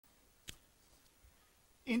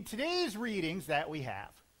in today's readings that we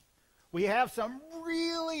have some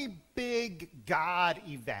really big God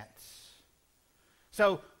events.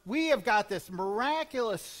 So we have got this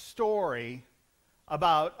miraculous story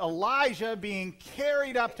about Elijah being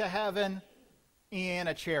carried up to heaven in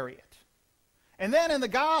a chariot. And then in the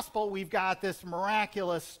gospel, we've got this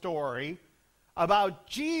miraculous story about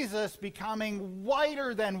Jesus becoming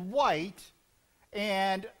whiter than white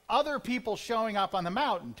and other people showing up on the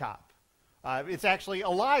mountaintop. It's actually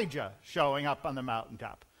Elijah showing up on the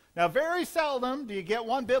mountaintop. Now, very seldom do you get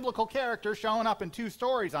one biblical character showing up in two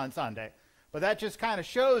stories on Sunday, but that just kind of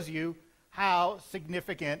shows you how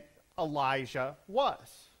significant Elijah was.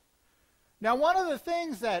 Now, one of the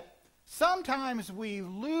things that sometimes we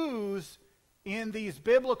lose in these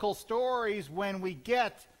biblical stories when we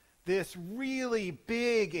get this really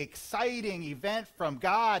big, exciting event from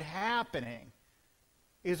God happening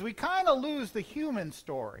is we kind of lose the human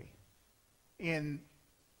story in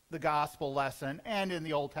the gospel lesson and in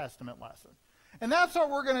the Old Testament lesson. And that's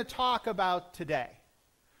what we're going to talk about today.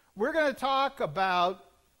 We're going to talk about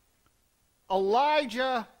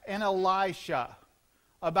Elijah and Elisha,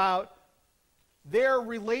 about their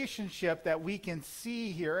relationship that we can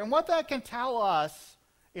see here and what that can tell us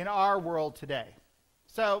in our world today.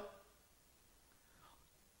 So,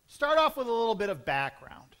 start off with a little bit of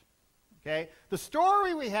background. Okay? The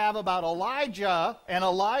story we have about Elijah and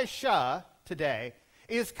Elisha today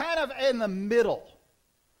is kind of in the middle.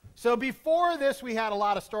 So before this, we had a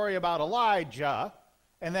lot of story about Elijah,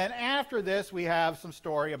 and then after this, we have some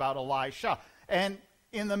story about Elisha. And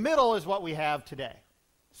in the middle is what we have today.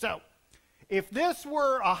 So, if this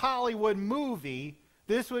were a Hollywood movie,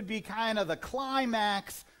 this would be kind of the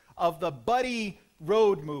climax of the buddy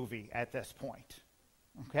road movie at this point.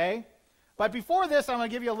 Okay? But before this, I'm going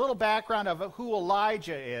to give you a little background of who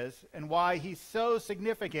Elijah is and why he's so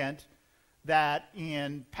significant that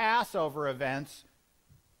in Passover events,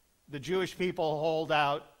 the Jewish people hold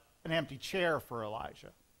out an empty chair for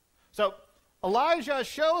Elijah. So Elijah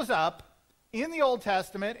shows up in the Old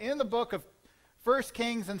Testament, in the book of 1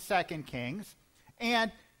 Kings and 2 Kings,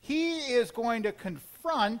 and he is going to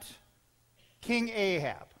confront King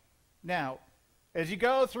Ahab. Now, as you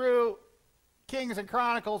go through Kings and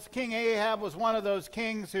Chronicles, King Ahab was one of those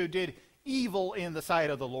kings who did evil in the sight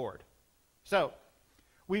of the Lord. So,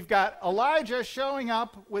 we've got Elijah showing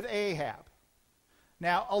up with Ahab.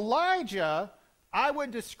 Now, Elijah, I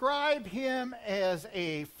would describe him as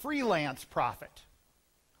a freelance prophet.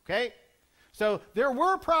 Okay? So, there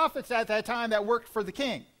were prophets at that time that worked for the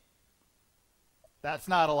king. That's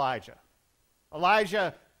not Elijah.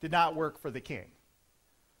 Elijah did not work for the king.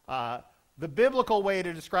 The biblical way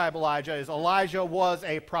to describe Elijah is Elijah was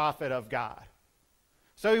a prophet of God.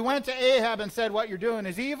 So he went to Ahab and said, what you're doing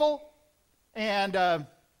is evil. And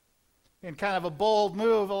in kind of a bold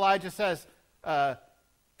move, Elijah says,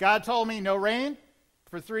 God told me no rain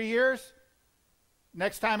for 3 years.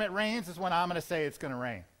 Next time it rains is when I'm going to say it's going to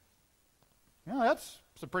rain. You know, that's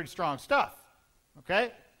some pretty strong stuff.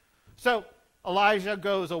 Okay? So Elijah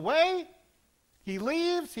goes away. He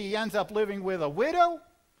leaves. He ends up living with a widow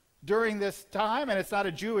during this time, and it's not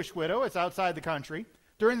a Jewish widow, it's outside the country.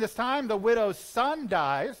 During this time, the widow's son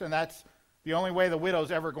dies, and that's the only way the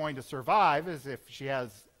widow's ever going to survive is if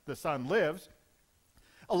the son lives.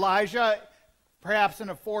 Elijah, perhaps in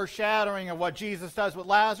a foreshadowing of what Jesus does with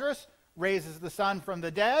Lazarus, raises the son from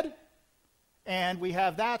the dead, and we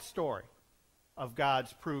have that story of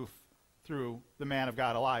God's proof through the man of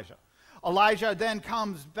God, Elijah. Elijah then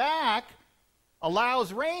comes back,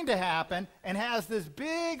 allows rain to happen, and has this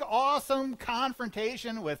big, awesome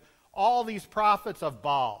confrontation with all these prophets of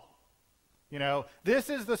Baal. You know, this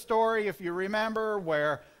is the story, if you remember,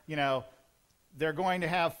 where, you know, they're going to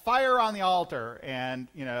have fire on the altar, and,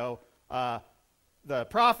 you know, the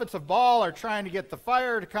prophets of Baal are trying to get the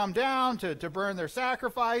fire to come down to burn their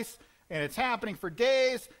sacrifice, and it's happening for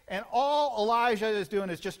days, and all Elijah is doing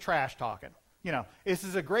is just trash talking. You know, this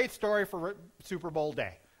is a great story for Super Bowl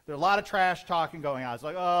day. There's a lot of trash talking going on. It's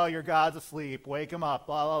like, oh, your God's asleep. Wake him up.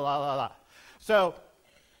 Blah, blah, blah, blah, blah. So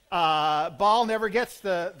Baal never gets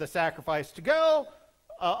the sacrifice to go.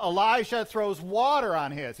 Elisha throws water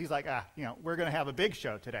on his. He's like, you know, we're going to have a big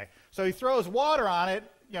show today. So he throws water on it.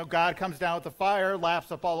 You know, God comes down with the fire,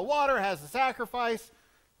 laps up all the water, has the sacrifice.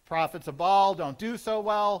 Prophets of Baal don't do so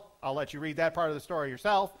well. I'll let you read that part of the story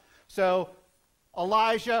yourself. So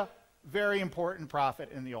Elijah, very important prophet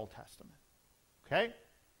in the Old Testament. Okay?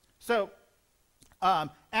 So,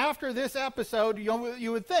 after this episode,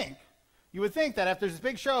 you would think that after this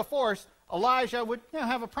big show of force, Elijah would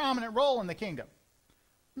have a prominent role in the kingdom.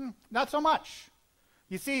 Not so much.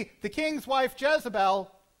 You see, the king's wife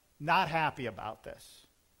Jezebel, not happy about this.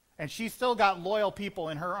 And she's still got loyal people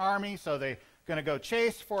in her army, so they're going to go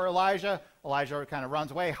chase for Elijah. Elijah kind of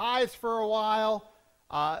runs away, hides for a while,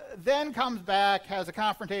 then comes back, has a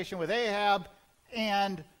confrontation with Ahab,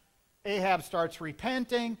 and Ahab starts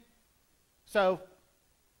repenting. So,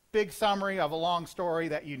 big summary of a long story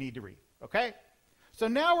that you need to read, okay? So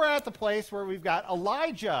now we're at the place where we've got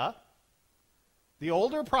Elijah, the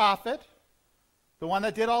older prophet, the one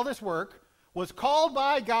that did all this work, was called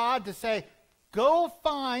by God to say, go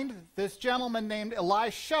find this gentleman named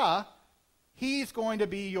Elisha. He's going to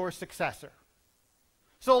be your successor.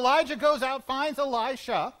 So Elijah goes out, finds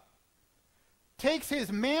Elisha, takes his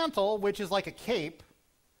mantle, which is like a cape,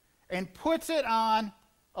 and puts it on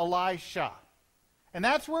Elisha. And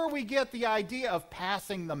that's where we get the idea of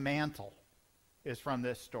passing the mantle, is from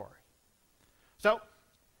this story. So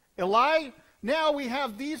now we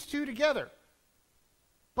have these two together.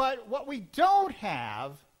 But what we don't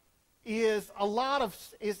have is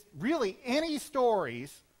really any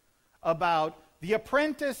stories about the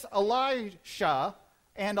apprentice Elisha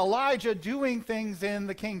and Elijah doing things in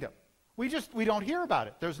the kingdom. We don't hear about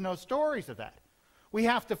it. There's no stories of that. We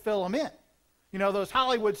have to fill them in. You know, those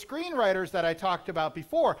Hollywood screenwriters that I talked about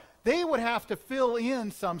before, they would have to fill in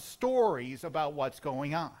some stories about what's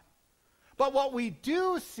going on. But what we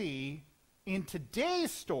do see in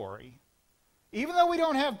today's story, even though we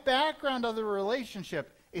don't have background of the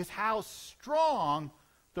relationship, is how strong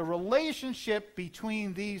the relationship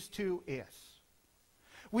between these two is.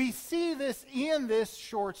 We see this in this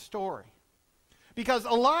short story. Because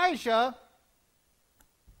Elijah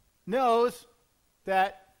knows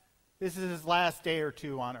that this is his last day or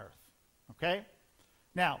two on earth. Okay?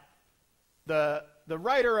 Now, the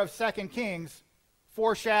writer of 2 Kings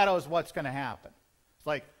foreshadows what's going to happen. It's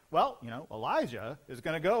like, well, Elijah is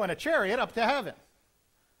going to go in a chariot up to heaven.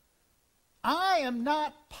 I am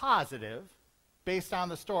not positive, based on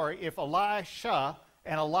the story, if Elisha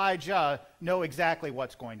and Elijah know exactly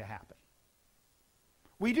what's going to happen.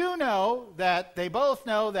 We do know that they both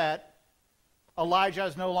know that Elijah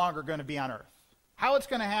is no longer going to be on earth. How it's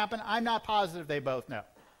going to happen, I'm not positive they both know.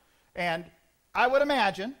 And I would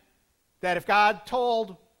imagine that if God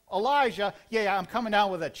told Elijah, yeah, I'm coming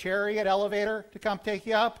down with a chariot elevator to come take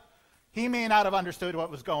you up, he may not have understood what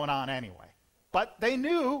was going on anyway. But they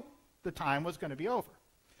knew the time was going to be over.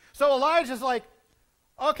 So Elijah's like,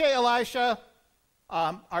 okay, Elisha,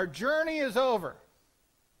 our journey is over.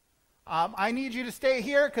 I need you to stay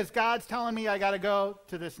here because God's telling me I got to go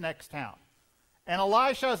to this next town. And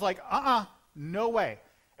Elisha is like, no way.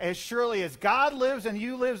 As surely as God lives and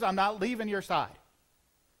you lives, I'm not leaving your side.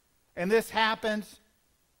 And this happens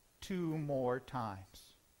 2 more times.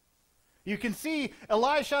 You can see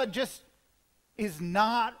Elisha just is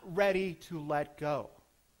not ready to let go.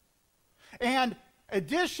 And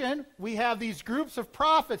addition, we have these groups of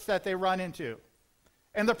prophets that they run into.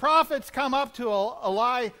 And the prophets come up to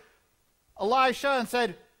Elisha and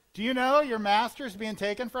said, do you know your master's being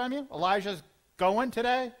taken from you? Elijah's going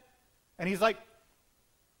today. And he's like,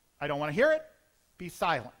 I don't want to hear it. Be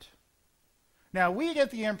silent. Now, we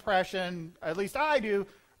get the impression, at least I do,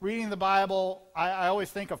 reading the Bible, I always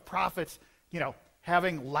think of prophets,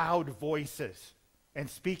 having loud voices and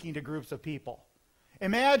speaking to groups of people.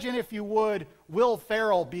 Imagine, if you would, Will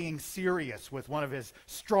Ferrell being serious with one of his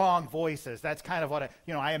strong voices. That's kind of what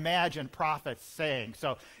I imagine prophets saying.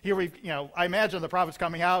 So here I imagine the prophets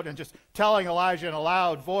coming out and just telling Elijah in a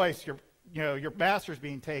loud voice, your master's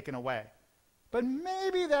being taken away. But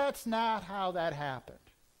maybe that's not how that happened.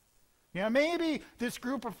 Maybe this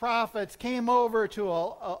group of prophets came over to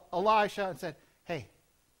Elisha and said, hey,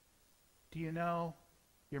 do you know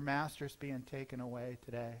your master's being taken away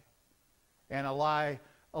today? And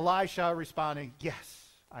Elisha responding, yes,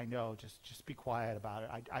 I know, just be quiet about it.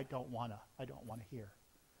 I don't want to hear.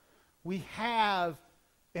 We have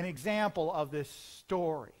an example of this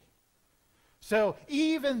story. So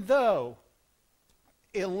even though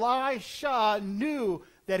Elisha knew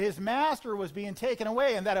that his master was being taken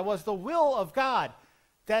away and that it was the will of God,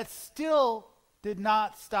 that still did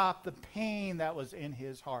not stop the pain that was in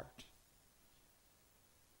his heart.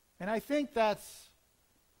 And I think that's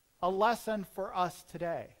a lesson for us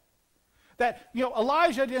today. That,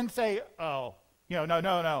 Elijah didn't say,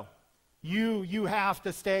 no. You have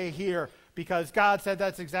to stay here because God said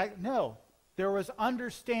that's exactly. No. There was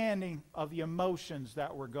understanding of the emotions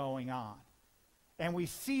that were going on. And we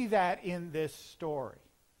see that in this story.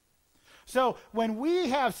 So when we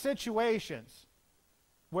have situations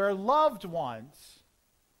where loved ones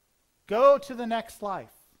go to the next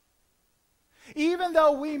life, even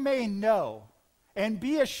though we may know and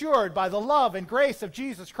be assured by the love and grace of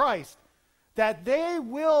Jesus Christ that they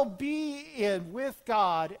will be with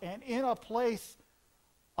God and in a place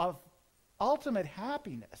of ultimate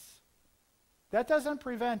happiness, that doesn't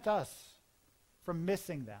prevent us from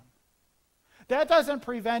missing them. That doesn't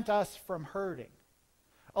prevent us from hurting.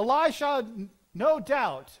 Elisha, no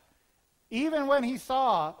doubt, even when he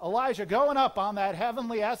saw Elijah going up on that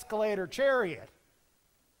heavenly escalator chariot,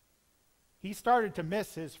 he started to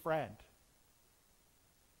miss his friend.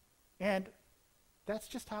 And that's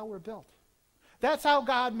just how we're built. That's how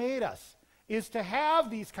God made us, is to have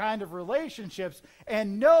these kind of relationships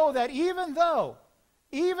and know that even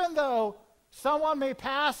though someone may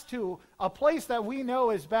pass to a place that we know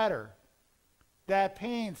is better, that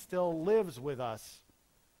pain still lives with us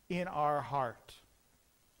in our heart.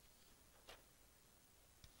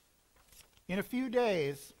 In a few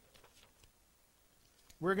days,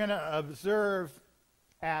 we're going to observe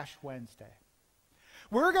Ash Wednesday.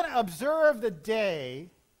 We're going to observe the day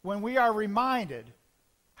when we are reminded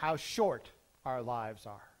how short our lives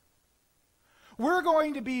are. We're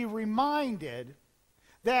going to be reminded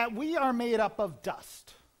that we are made up of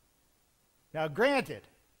dust. Now, granted,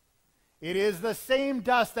 it is the same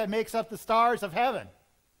dust that makes up the stars of heaven,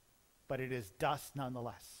 but it is dust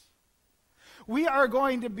nonetheless. We are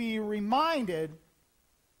going to be reminded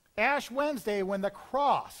Ash Wednesday when the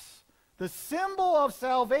cross, the symbol of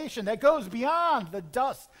salvation that goes beyond the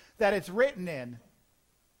dust that it's written in,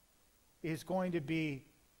 is going to be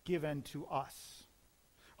given to us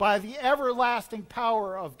by the everlasting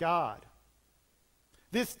power of God.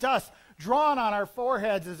 This dust drawn on our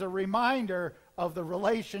foreheads is a reminder of the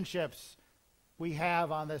relationships we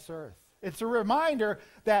have on this earth. It's a reminder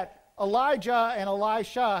that Elijah and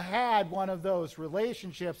Elisha had one of those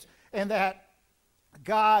relationships, and that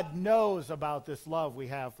God knows about this love we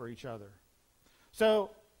have for each other. So,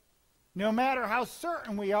 no matter how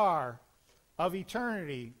certain we are of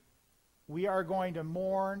eternity, we are going to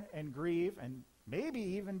mourn and grieve and maybe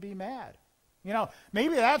even be mad. You know,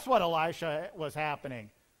 maybe that's what Elisha was happening.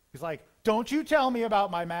 He's like, don't you tell me about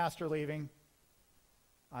my master leaving.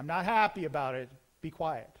 I'm not happy about it. Be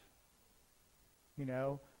quiet. You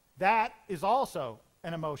know, that is also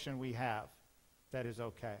an emotion we have that is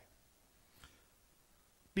okay.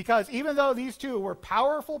 Because even though these two were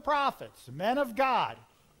powerful prophets, men of God,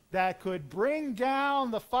 that could bring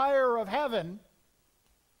down the fire of heaven,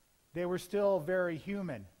 they were still very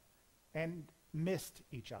human and missed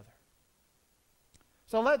each other.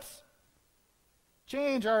 So let's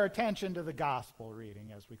change our attention to the gospel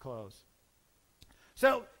reading as we close.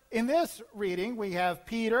 So in this reading, we have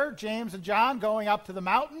Peter, James, and John going up to the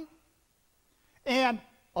mountain, and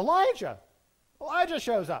Elijah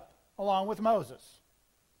shows up along with Moses.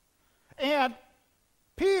 And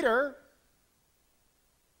Peter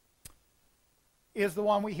is the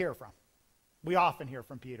one we hear from. We often hear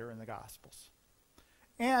from Peter in the Gospels.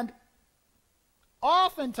 And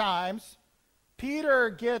oftentimes, Peter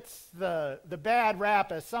gets the bad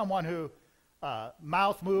rap as someone who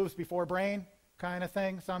mouth moves before brain kind of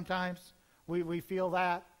thing sometimes. We feel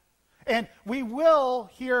that. And we will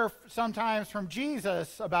hear sometimes from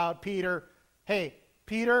Jesus about Peter, hey,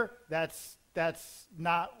 Peter, that's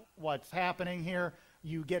not what's happening here.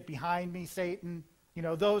 You get behind me, Satan. You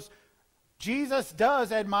know, those, Jesus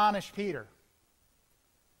does admonish Peter.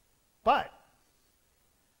 But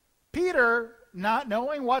Peter, not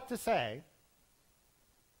knowing what to say,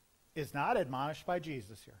 is not admonished by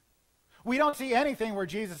Jesus here. We don't see anything where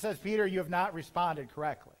Jesus says, Peter, you have not responded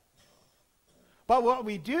correctly. But what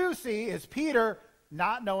we do see is Peter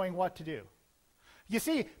not knowing what to do. You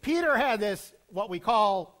see, Peter had this, what we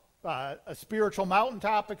call a spiritual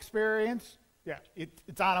mountaintop experience. Yeah,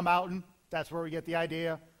 it's on a mountain. That's where we get the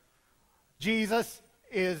idea. Jesus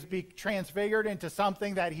is transfigured into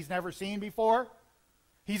something that he's never seen before.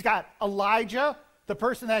 He's got Elijah, the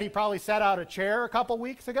person that he probably set out a chair a couple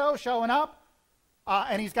weeks ago, showing up.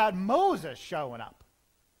 And he's got Moses showing up.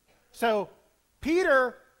 So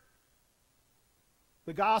Peter,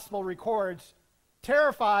 the gospel records,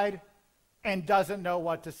 terrified and doesn't know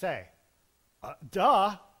what to say.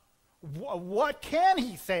 What can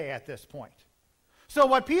he say at this point? So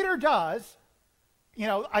what Peter does, you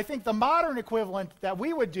know, I think the modern equivalent that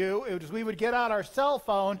we would do is we would get out our cell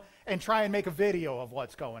phone and try and make a video of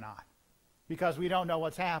what's going on because we don't know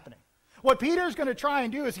what's happening. What Peter's going to try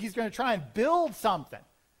and do is he's going to try and build something.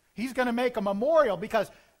 He's going to make a memorial because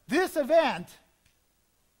this event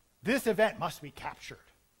must be captured.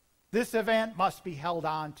 This event must be held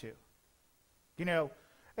on to. You know,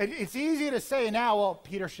 it's easy to say now, well,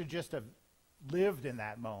 Peter should just have lived in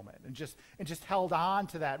that moment and just held on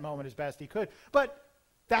to that moment as best he could. But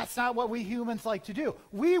that's not what we humans like to do.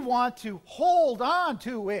 We want to hold on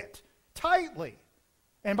to it tightly.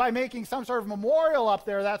 And by making some sort of memorial up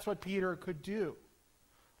there, that's what Peter could do.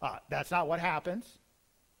 That's not what happens.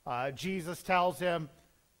 Jesus tells him,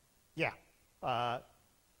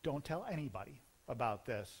 don't tell anybody about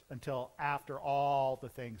this until after all the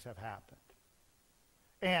things have happened.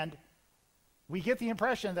 And we get the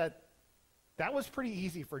impression that that was pretty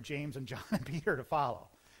easy for James and John and Peter to follow.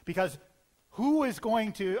 Because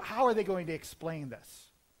how are they going to explain this?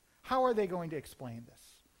 How are they going to explain this?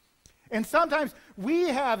 And sometimes we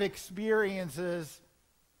have experiences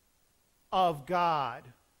of God.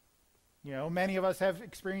 You know, many of us have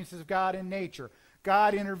experiences of God in nature,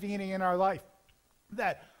 God intervening in our life,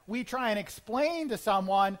 that we try and explain to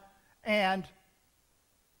someone, and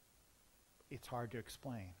it's hard to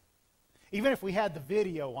explain. Even if we had the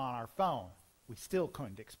video on our phone, we still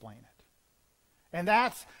couldn't explain it. And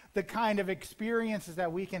that's the kind of experiences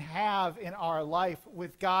that we can have in our life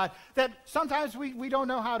with God that sometimes we don't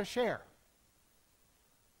know how to share.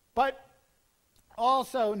 But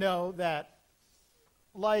also know that,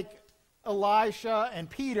 like Elisha and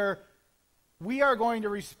Peter, we are going to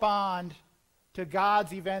respond to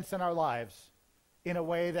God's events in our lives in a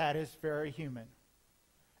way that is very human.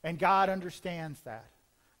 And God understands that.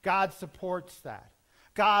 God supports that.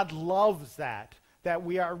 God loves that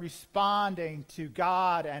we are responding to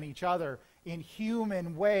God and each other in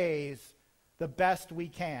human ways the best we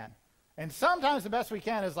can. And sometimes the best we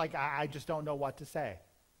can is like, I just don't know what to say.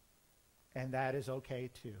 And that is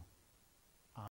okay too.